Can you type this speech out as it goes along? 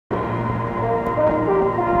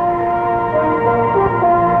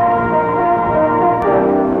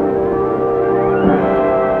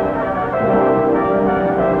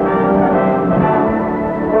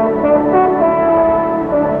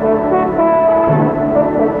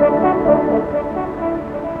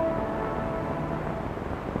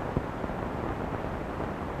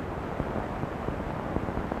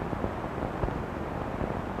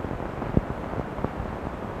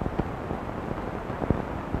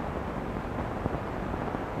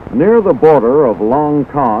Near the border of Long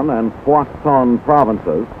Con and Phuoc Ton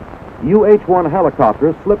provinces, UH-1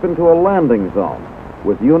 helicopters slip into a landing zone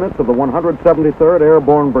with units of the 173rd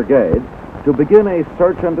Airborne Brigade to begin a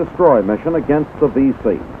search and destroy mission against the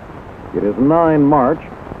VC. It is 9 March,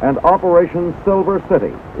 and Operation Silver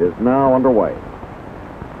City is now underway.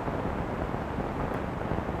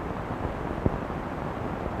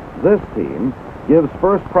 This team gives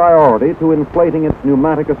first priority to inflating its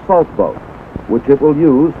pneumatic assault boat, which it will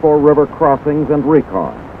use for river crossings and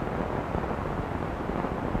recon.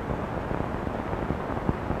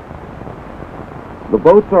 The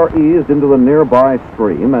boats are eased into the nearby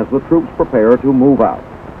stream as the troops prepare to move out.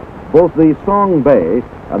 Both the Song Bay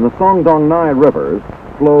and the Song Dong Nai rivers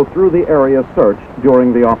flow through the area searched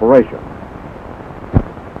during the operation.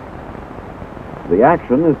 The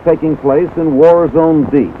action is taking place in War Zone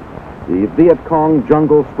D, the Viet Cong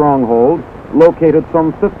jungle stronghold located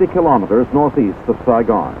some 50 kilometers northeast of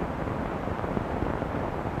Saigon.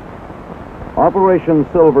 Operation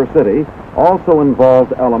Silver City also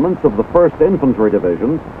involved elements of the 1st Infantry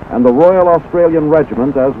Division and the Royal Australian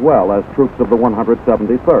Regiment, as well as troops of the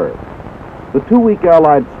 173rd. The 2-week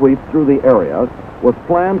Allied sweep through the area was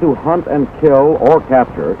planned to hunt and kill or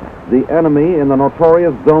capture the enemy in the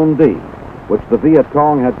notorious Zone D, which the Viet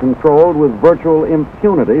Cong had controlled with virtual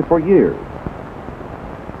impunity for years.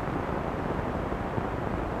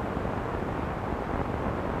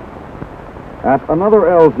 At another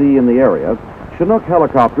LZ in the area, Chinook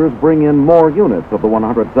helicopters bring in more units of the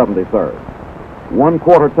 173rd.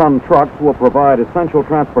 1/4-ton trucks will provide essential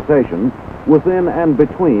transportation within and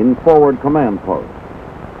between forward command posts.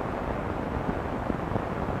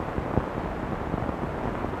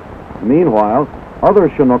 Meanwhile, other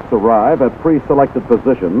Chinooks arrive at pre-selected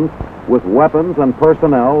positions with weapons and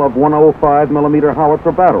personnel of 105mm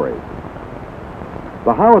howitzer batteries.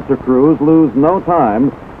 The howitzer crews lose no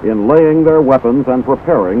time in laying their weapons and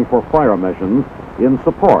preparing for fire missions in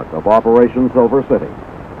support of Operation Silver City.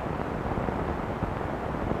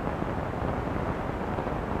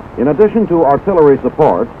 In addition to artillery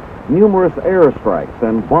support, numerous airstrikes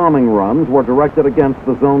and bombing runs were directed against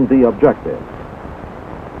the Zone D objectives.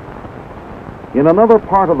 In another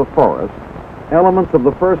part of the forest, elements of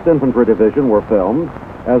the 1st Infantry Division were filmed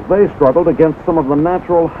as they struggled against some of the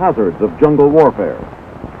natural hazards of jungle warfare.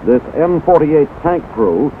 This M48 tank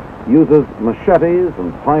crew uses machetes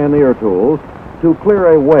and pioneer tools to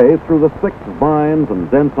clear a way through the thick vines and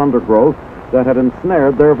dense undergrowth that had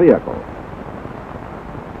ensnared their vehicles.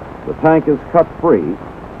 The tank is cut free,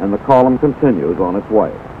 and the column continues on its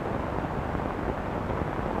way.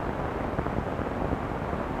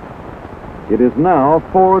 It is now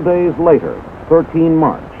 4 days later, 13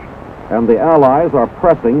 March, and the Allies are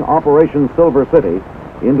pressing Operation Silver City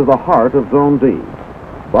into the heart of Zone D.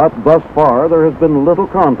 But thus far, there has been little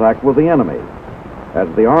contact with the enemy. As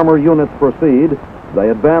the armor units proceed, they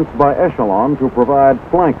advance by echelon to provide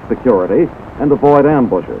flank security and avoid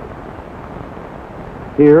ambushes.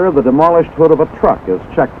 Here, the demolished hood of a truck is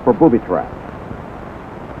checked for booby traps.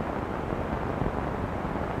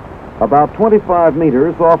 About 25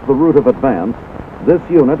 meters off the route of advance, this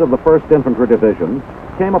unit of the 1st Infantry Division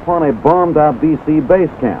came upon a bombed-out VC base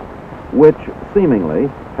camp, which, seemingly,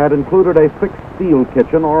 had included a fixed steel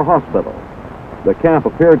kitchen or hospital. The camp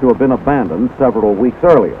appeared to have been abandoned several weeks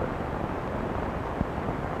earlier.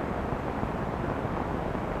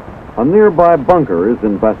 A nearby bunker is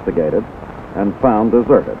investigated and found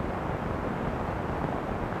deserted.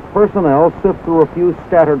 Personnel sift through a few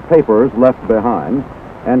scattered papers left behind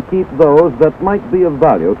and keep those that might be of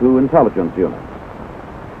value to intelligence units.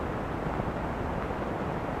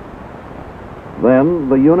 Then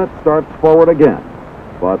the unit starts forward again,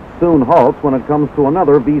 but soon halts when it comes to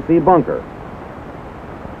another VC bunker.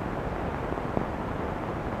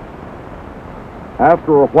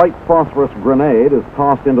 After a white phosphorus grenade is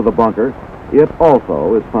tossed into the bunker, it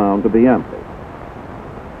also is found to be empty.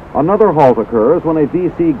 Another halt occurs when a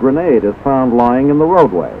VC grenade is found lying in the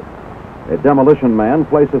roadway. A demolition man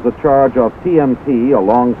places a charge of TNT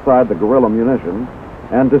alongside the guerrilla munition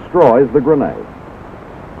and destroys the grenade.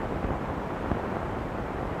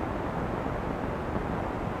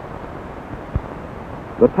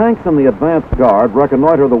 The tanks in the advance guard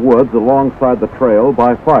reconnoiter the woods alongside the trail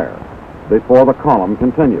by fire before the column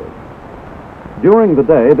continues. During the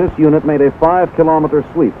day, this unit made a 5-kilometer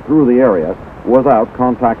sweep through the area without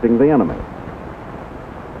contacting the enemy.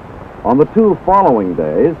 On the 2 following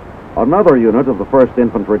days, another unit of the 1st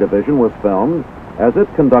Infantry Division was filmed as it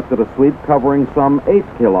conducted a sweep covering some 8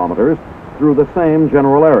 kilometers through the same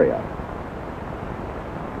general area.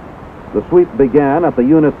 The sweep began at the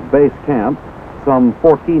unit's base camp some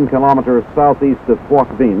 14 kilometers southeast of Quoc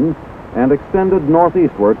Vinh and extended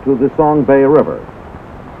northeastward to the Song Bay River.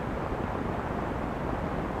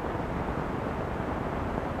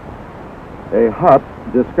 A hut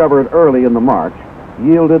discovered early in the march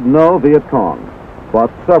yielded no Viet Cong,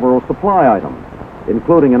 but several supply items,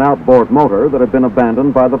 including an outboard motor that had been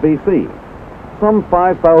abandoned by the VC. Some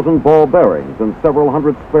 5,000 ball bearings and several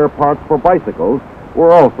hundred spare parts for bicycles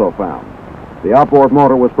were also found. The outboard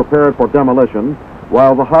motor was prepared for demolition,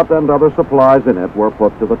 while the hut and other supplies in it were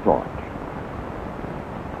put to the torch.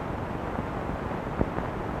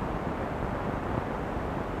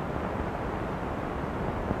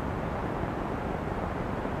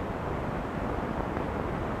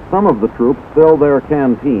 Some of the troops fill their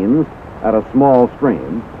canteens at a small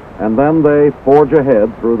stream, and then they forge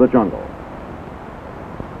ahead through the jungle.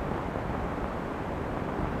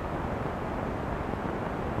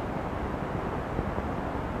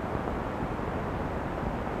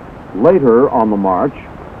 Later on the march,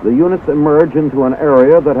 the units emerge into an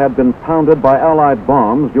area that had been pounded by Allied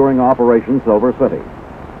bombs during Operation Silver City.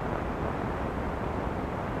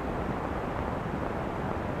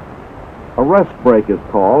 A rest break is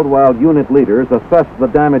called while unit leaders assess the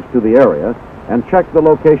damage to the area and check the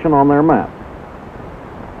location on their maps.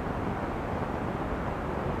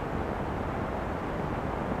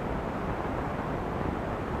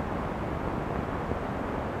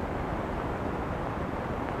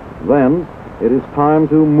 Then it is time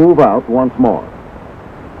to move out once more.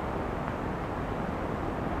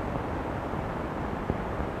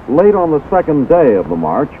 Late on the second day of the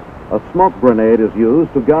march, a smoke grenade is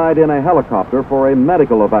used to guide in a helicopter for a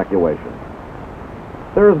medical evacuation.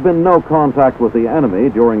 There has been no contact with the enemy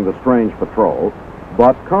during the strange patrol,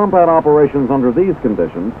 but combat operations under these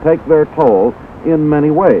conditions take their toll in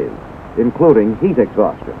many ways, including heat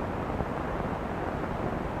exhaustion.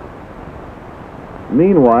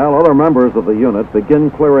 Meanwhile, other members of the unit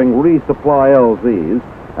begin clearing resupply LZs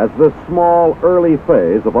as this small, early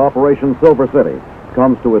phase of Operation Silver City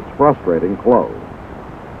comes to its frustrating close.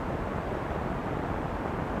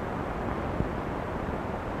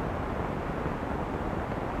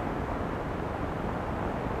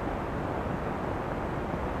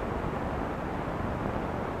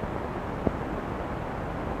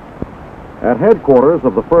 At headquarters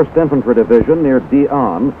of the 1st Infantry Division near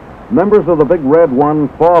Dian, members of the Big Red One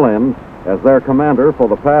fall in as their commander for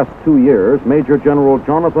the past 2 years, Major General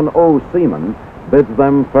Jonathan O. Seaman, bids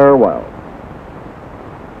them farewell.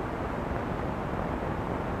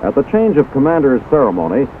 At the change of commander's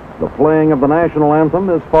ceremony, the playing of the national anthem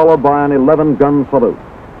is followed by an 11-gun salute.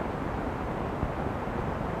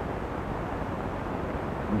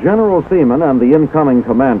 General Seaman and the incoming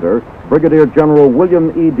commander, Brigadier General William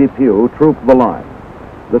E. Depew, troop the line.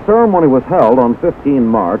 The ceremony was held on 15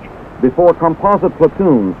 March before composite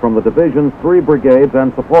platoons from the division's 3 brigades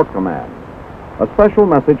and support commands. A special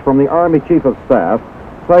message from the Army Chief of Staff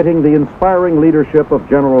citing the inspiring leadership of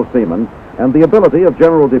General Seaman and the ability of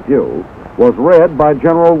General Depew was read by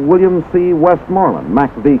General William C. Westmoreland,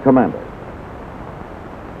 MAC-V commander.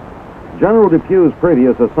 General Depew's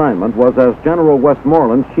previous assignment was as General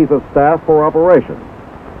Westmoreland's Chief of Staff for Operations.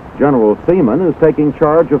 General Seaman is taking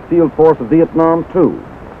charge of Field Force Vietnam II.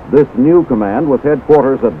 This new command, with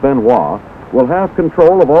headquarters at Ben Hoa, will have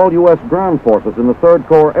control of all U.S. ground forces in the 3rd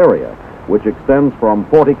Corps area, which extends from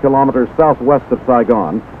 40 kilometers southwest of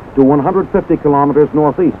Saigon to 150 kilometers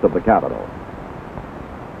northeast of the capital.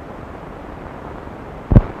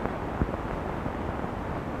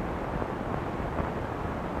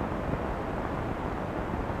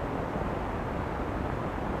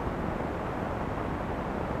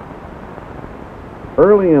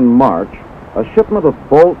 Early in March, a shipment of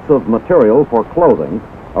bolts of material for clothing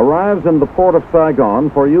arrives in the port of Saigon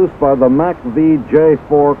for use by the MAC-V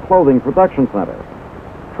J4 Clothing Production Center.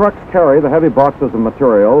 Trucks carry the heavy boxes of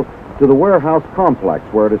material to the warehouse complex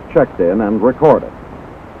where it is checked in and recorded.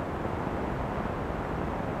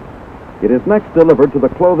 It is next delivered to the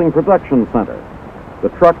Clothing Production Center. The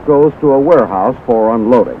truck goes to a warehouse for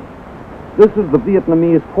unloading. This is the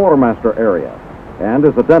Vietnamese quartermaster area and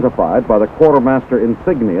is identified by the quartermaster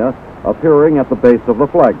insignia appearing at the base of the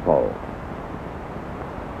flagpole.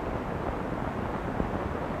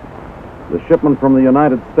 The shipment from the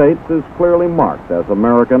United States is clearly marked as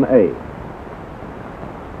American aid.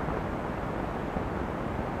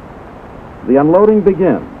 The unloading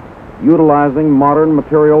begins, utilizing modern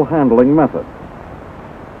material handling methods.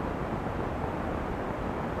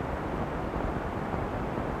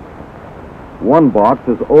 One box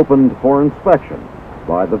is opened for inspection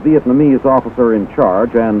by the Vietnamese officer in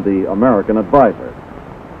charge and the American advisor.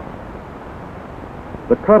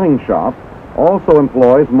 The cutting shop also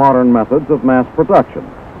employs modern methods of mass production.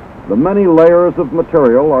 The many layers of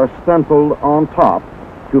material are stenciled on top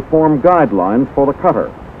to form guidelines for the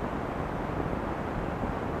cutter.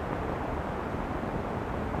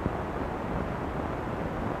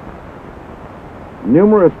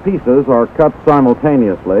 Numerous pieces are cut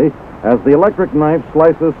simultaneously as the electric knife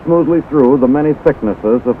slices smoothly through the many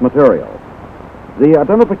thicknesses of material. The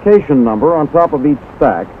identification number on top of each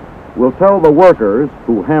stack will tell the workers,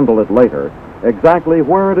 who handle it later, exactly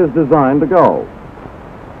where it is designed to go.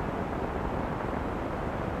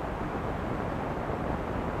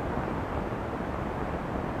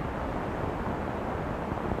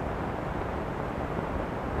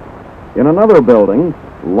 In another building,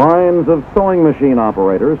 lines of sewing machine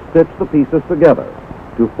operators stitch the pieces together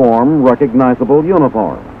to form recognizable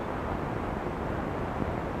uniforms.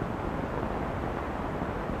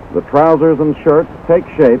 The trousers and shirts take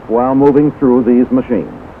shape while moving through these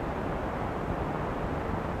machines.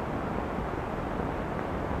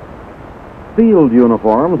 Field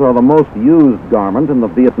uniforms are the most used garment in the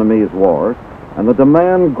Vietnamese War, and the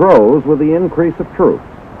demand grows with the increase of troops.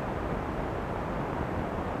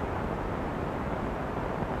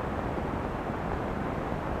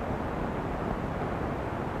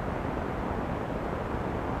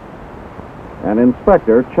 An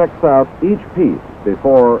inspector checks out each piece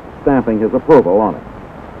before stamping his approval on it.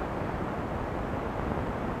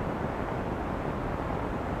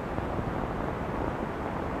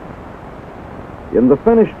 In the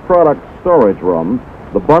finished product storage room,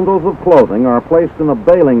 the bundles of clothing are placed in a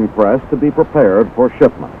baling press to be prepared for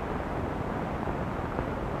shipment.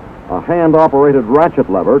 A hand-operated ratchet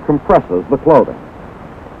lever compresses the clothing.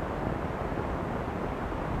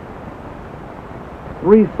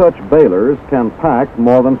 3 such balers can pack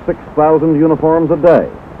more than 6,000 uniforms a day.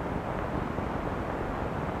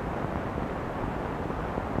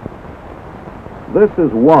 This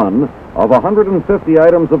is one of 150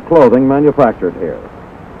 items of clothing manufactured here.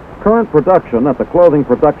 Current production at the Clothing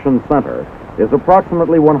Production Center is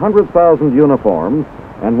approximately 100,000 uniforms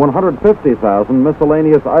and 150,000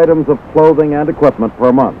 miscellaneous items of clothing and equipment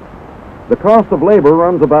per month. The cost of labor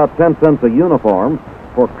runs about 10 cents a uniform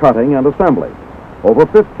for cutting and assembly. Over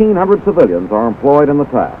 1,500 civilians are employed in the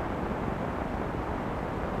task.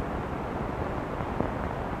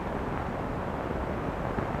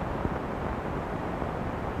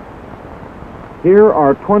 Here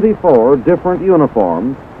are 24 different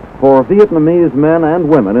uniforms for Vietnamese men and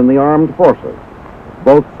women in the armed forces.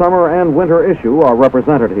 Both summer and winter issue are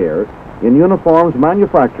represented here in uniforms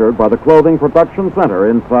manufactured by the Clothing Production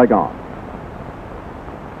Center in Saigon.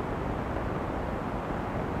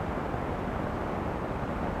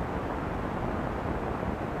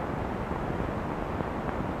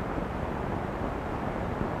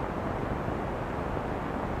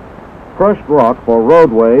 Crushed rock for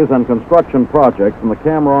roadways and construction projects in the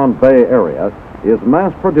Cam Ranh Bay area is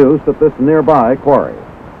mass-produced at this nearby quarry.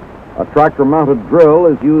 A tractor-mounted drill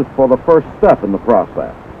is used for the first step in the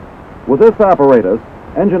process. With this apparatus,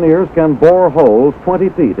 engineers can bore holes 20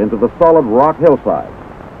 feet into the solid rock hillside.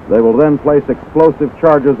 They will then place explosive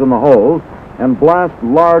charges in the holes and blast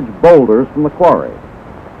large boulders from the quarry.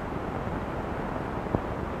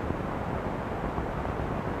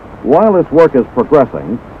 While this work is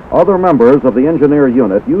progressing, other members of the engineer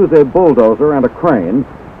unit use a bulldozer and a crane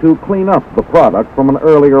to clean up the product from an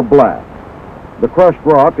earlier blast. The crushed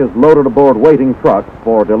rock is loaded aboard waiting trucks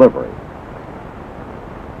for delivery.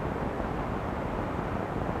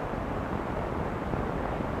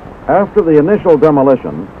 After the initial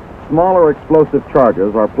demolition, smaller explosive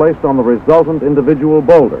charges are placed on the resultant individual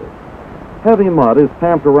boulders. Heavy mud is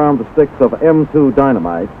tamped around the sticks of M2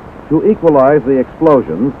 dynamite to equalize the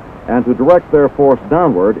explosions and to direct their force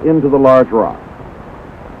downward into the large rock.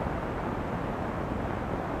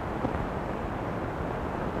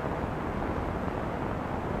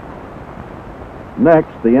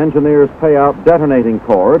 Next, the engineers pay out detonating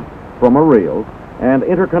cord from a reel and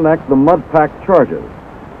interconnect the mud-packed charges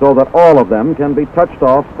so that all of them can be touched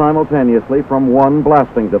off simultaneously from one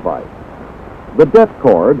blasting device. The det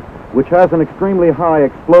cord, which has an extremely high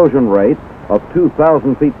explosion rate of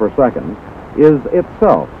 2,000 feet per second, is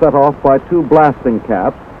itself set off by 2 blasting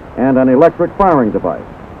caps and an electric firing device.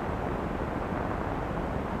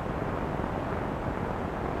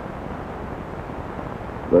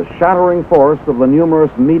 The shattering force of the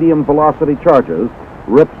numerous medium velocity charges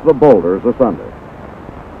rips the boulders asunder.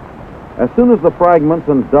 As soon as the fragments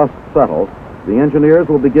and dust settle, the engineers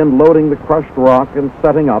will begin loading the crushed rock and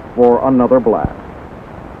setting up for another blast.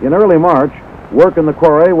 In early March, work in the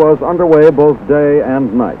quarry was underway both day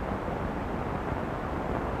and night.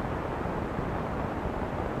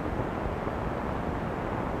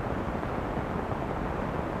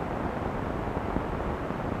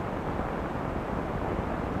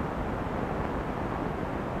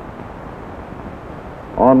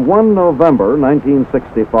 On 1 November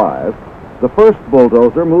 1965, the first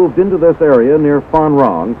bulldozer moved into this area near Phan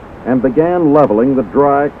Rang and began leveling the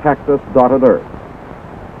dry, cactus-dotted earth.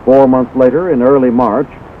 4 months later, in early March,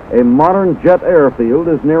 a modern jet airfield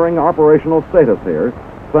is nearing operational status here,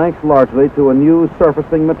 thanks largely to a new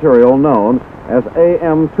surfacing material known as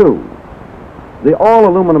AM2. The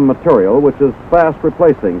all-aluminum material, which is fast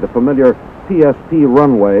replacing the familiar PSP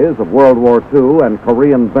runways of World War II and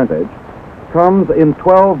Korean vintage, comes in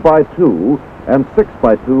 12 by 2 and 6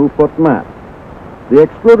 by 2 foot mats. The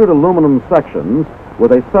extruded aluminum sections,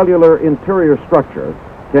 with a cellular interior structure,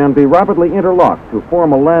 can be rapidly interlocked to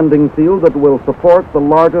form a landing field that will support the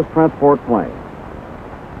largest transport plane.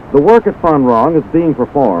 The work at Phan Rang is being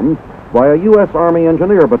performed by a U.S. Army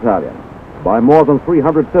Engineer Battalion, by more than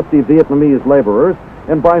 350 Vietnamese laborers,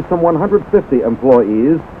 and by some 150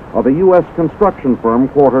 employees of a U.S. construction firm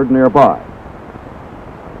quartered nearby.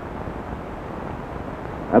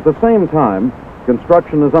 At the same time,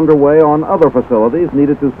 construction is underway on other facilities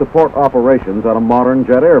needed to support operations at a modern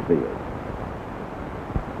jet airfield.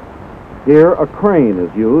 Here, a crane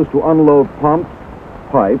is used to unload pumps,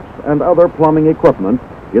 pipes, and other plumbing equipment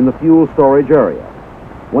in the fuel storage area.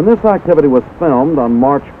 When this activity was filmed on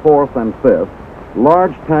March 4th and 5th,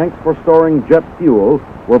 large tanks for storing jet fuel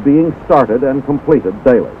were being started and completed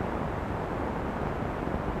daily.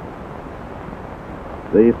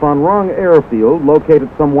 The Phan Rang airfield, located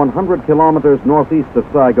some 100 kilometers northeast of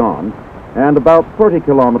Saigon and about 30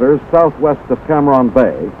 kilometers southwest of Cam Ranh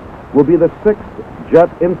Bay, will be the 6th jet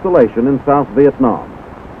installation in South Vietnam.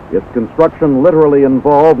 Its construction literally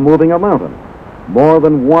involved moving a mountain, more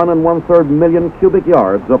than 1 1/3 million cubic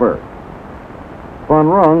yards of earth. Phan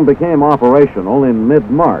Rang became operational in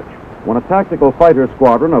mid-March when a tactical fighter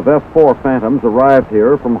squadron of F-4 Phantoms arrived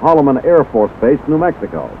here from Holloman Air Force Base, New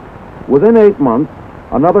Mexico. Within 8 months,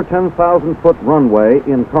 another 10,000-foot runway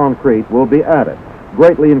in concrete will be added,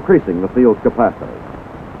 greatly increasing the field's capacity.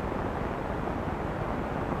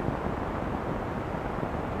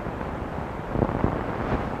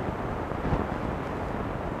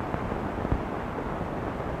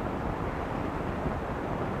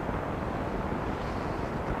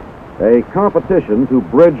 A competition to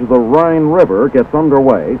bridge the Rhine River gets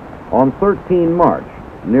underway on 13 March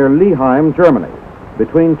near Leheim, Germany,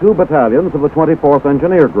 between 2 battalions of the 24th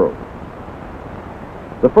Engineer Group.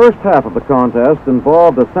 The first half of the contest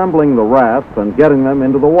involved assembling the rafts and getting them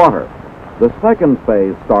into the water. The second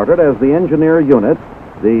phase started as the engineer units,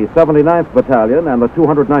 the 79th Battalion and the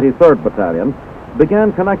 293rd Battalion,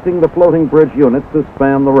 began connecting the floating bridge units to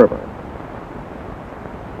span the river.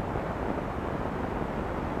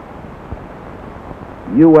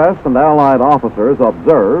 U.S. and Allied officers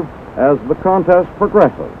observe as the contest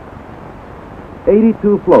progresses.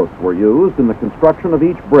 82 floats were used in the construction of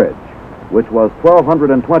each bridge, which was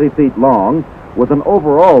 1,220 feet long, with an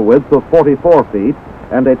overall width of 44 feet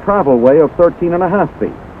and a travelway of 13.5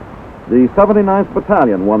 feet. The 79th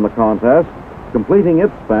Battalion won the contest, completing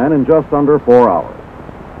its span in just under 4 hours.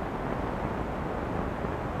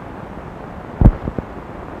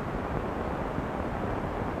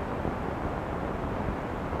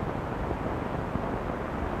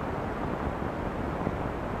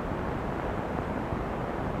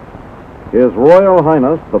 His Royal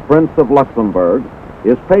Highness, the Prince of Luxembourg,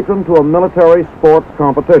 is patron to a military sports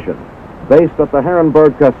competition based at the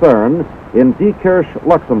Herrenberg Kaserne in Diekirch,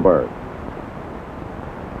 Luxembourg.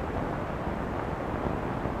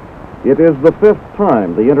 It is the 5th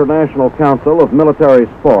time the International Council of Military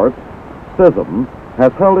Sports, CISM,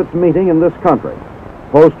 has held its meeting in this country.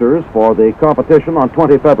 Posters for the competition on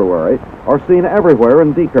 20 February are seen everywhere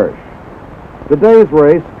in Diekirch. Today's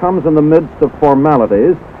race comes in the midst of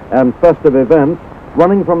formalities and festive events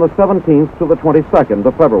running from the 17th to the 22nd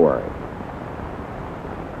of February.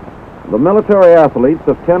 The military athletes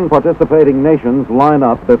of 10 participating nations line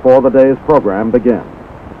up before the day's program begins.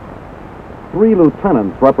 3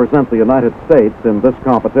 lieutenants represent the United States in this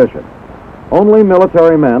competition. Only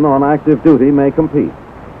military men on active duty may compete.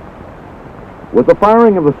 With the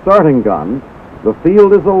firing of the starting gun, the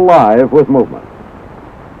field is alive with movement.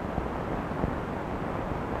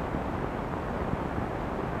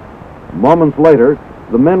 Moments later,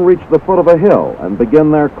 the men reach the foot of a hill and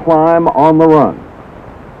begin their climb on the run.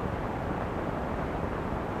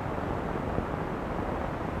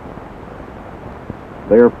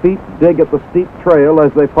 Their feet dig at the steep trail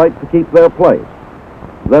as they fight to keep their place.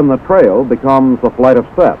 Then the trail becomes a flight of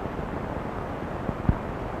steps.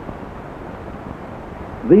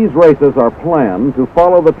 These races are planned to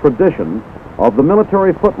follow the tradition of the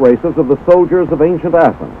military foot races of the soldiers of ancient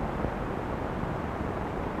Athens.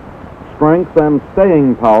 Strength and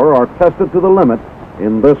staying power are tested to the limit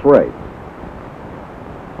in this race.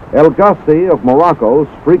 El Gassi of Morocco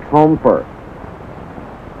streaks home first.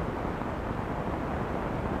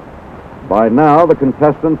 By now, the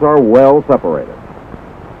contestants are well separated.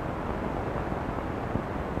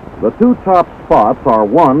 The two top spots are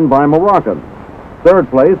won by Moroccans. Third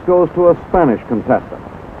place goes to a Spanish contestant.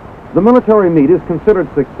 The military meet is considered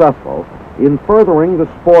successful in furthering the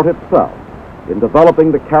sport itself, in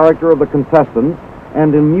developing the character of the contestants,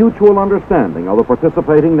 and in mutual understanding of the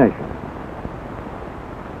participating nations.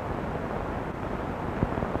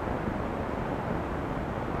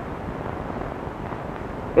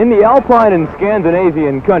 In the Alpine and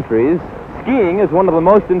Scandinavian countries, skiing is one of the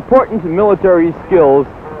most important military skills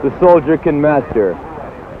the soldier can master.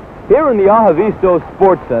 Here in the Ahavisto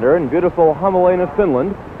Sports Center in beautiful Hämeenlinna,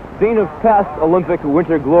 Finland, scene of past Olympic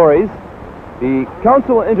winter glories, the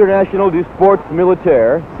Council International du Sports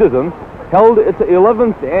Militaire, CISM, held its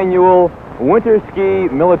 11th annual Winter Ski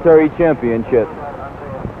Military Championship.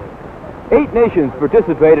 8 nations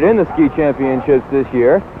participated in the ski championships this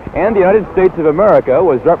year, and the United States of America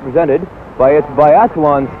was represented by its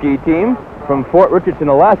biathlon ski team from Fort Richardson,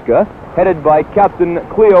 Alaska, headed by Captain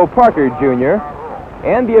Cleo Parker, Jr.,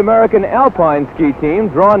 and the American Alpine ski team,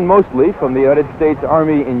 drawn mostly from the United States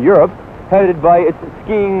Army in Europe, headed by its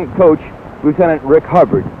skiing coach, Lieutenant Rick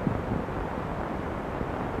Hubbard.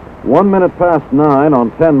 1 minute past 9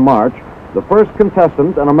 on 10 March, the first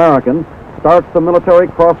contestant, an American, starts the military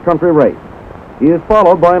cross-country race. He is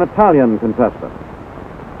followed by an Italian contestant.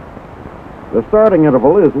 The starting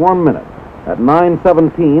interval is 1 minute. At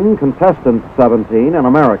 9:17, contestant 17, an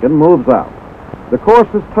American, moves out. The course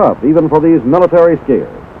is tough, even for these military skiers.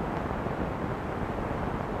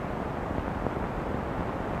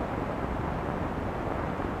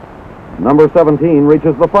 Number 17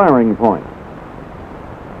 reaches the firing point.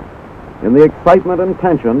 In the excitement and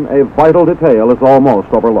tension, a vital detail is almost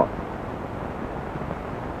overlooked.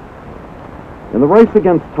 In the race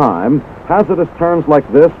against time, hazardous turns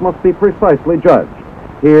like this must be precisely judged.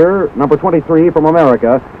 Here, number 23 from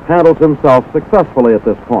America handles himself successfully at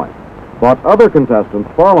this point, but other contestants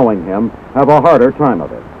following him have a harder time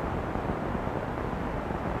of it.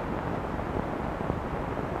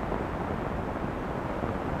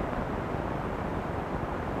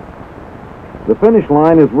 The finish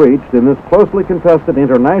line is reached in this closely contested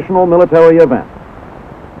international military event.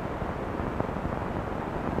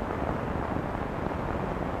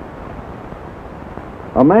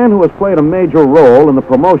 A man who has played a major role in the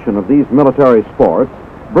promotion of these military sports,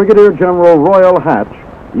 Brigadier General Royal Hatch,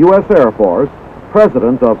 U.S. Air Force,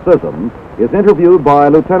 President of CISM, is interviewed by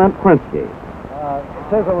Lieutenant Krinsky.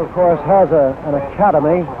 CISM, of course, has an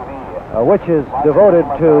academy which is devoted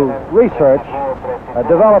to research,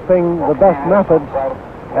 developing the best methods,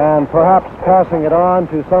 and perhaps passing it on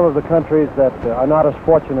to some of the countries that are not as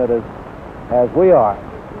fortunate as we are.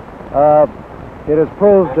 It has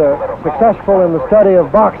proved successful in the study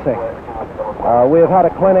of boxing. We have had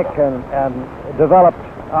a clinic and developed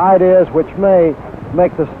ideas which may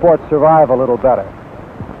make the sport survive a little better.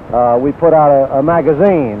 We put out a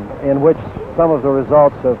magazine in which some of the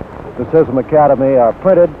results of the CISM Academy are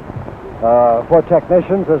printed for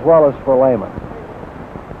technicians as well as for laymen.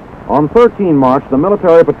 On 13 March, the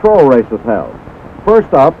military patrol race is held.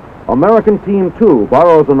 First up, American Team 2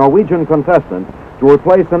 borrows a Norwegian contestant to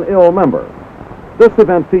replace an ill member. This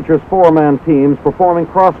event features 4-man teams performing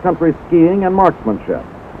cross-country skiing and marksmanship.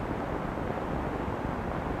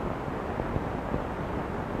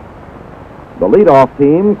 The lead-off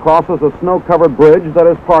team crosses a snow-covered bridge that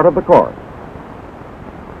is part of the course.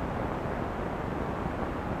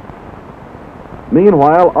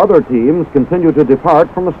 Meanwhile, other teams continue to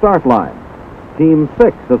depart from the start line. Team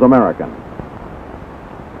 6 is American.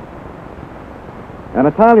 An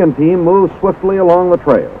Italian team moves swiftly along the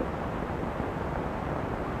trail.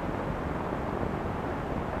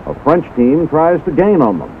 A French team tries to gain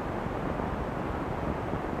on them.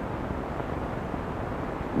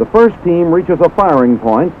 The first team reaches a firing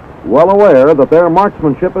point, well aware that their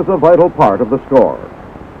marksmanship is a vital part of the score.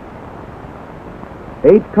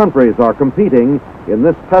 8 countries are competing in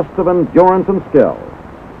this test of endurance and skill.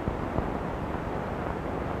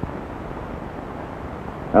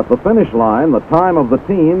 At the finish line, the time of the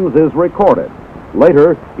teams is recorded.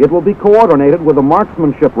 Later, it will be coordinated with the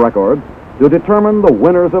marksmanship records to determine the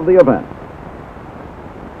winners of the event.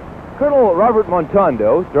 Colonel Robert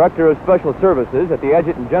Montando, Director of Special Services at the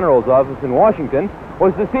Adjutant General's office in Washington,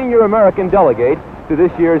 was the senior American delegate to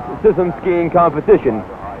this year's CISM skiing competition.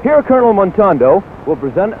 Here, Colonel Montando will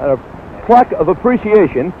present a plaque of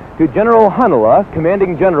appreciation to General Hanala,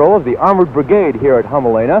 Commanding General of the Armored Brigade here at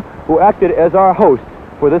Hämeenlinna, who acted as our host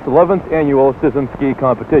for this 11th annual CISM ski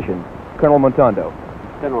competition. Colonel Montando.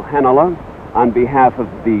 General Hanola, on behalf of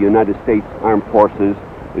the United States Armed Forces,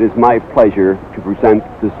 it is my pleasure to present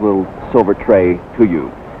this little silver tray to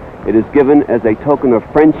you. It is given as a token of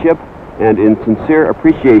friendship and in sincere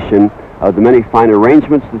appreciation of the many fine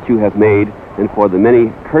arrangements that you have made and for the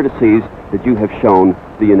many courtesies that you have shown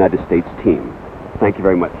the United States team. Thank you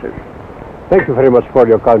very much, sir. Thank you very much for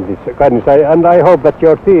your kindness. And I hope that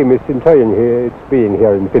your team is enjoying its being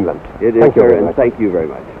here in Finland. It is, sir, and thank you very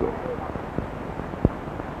much.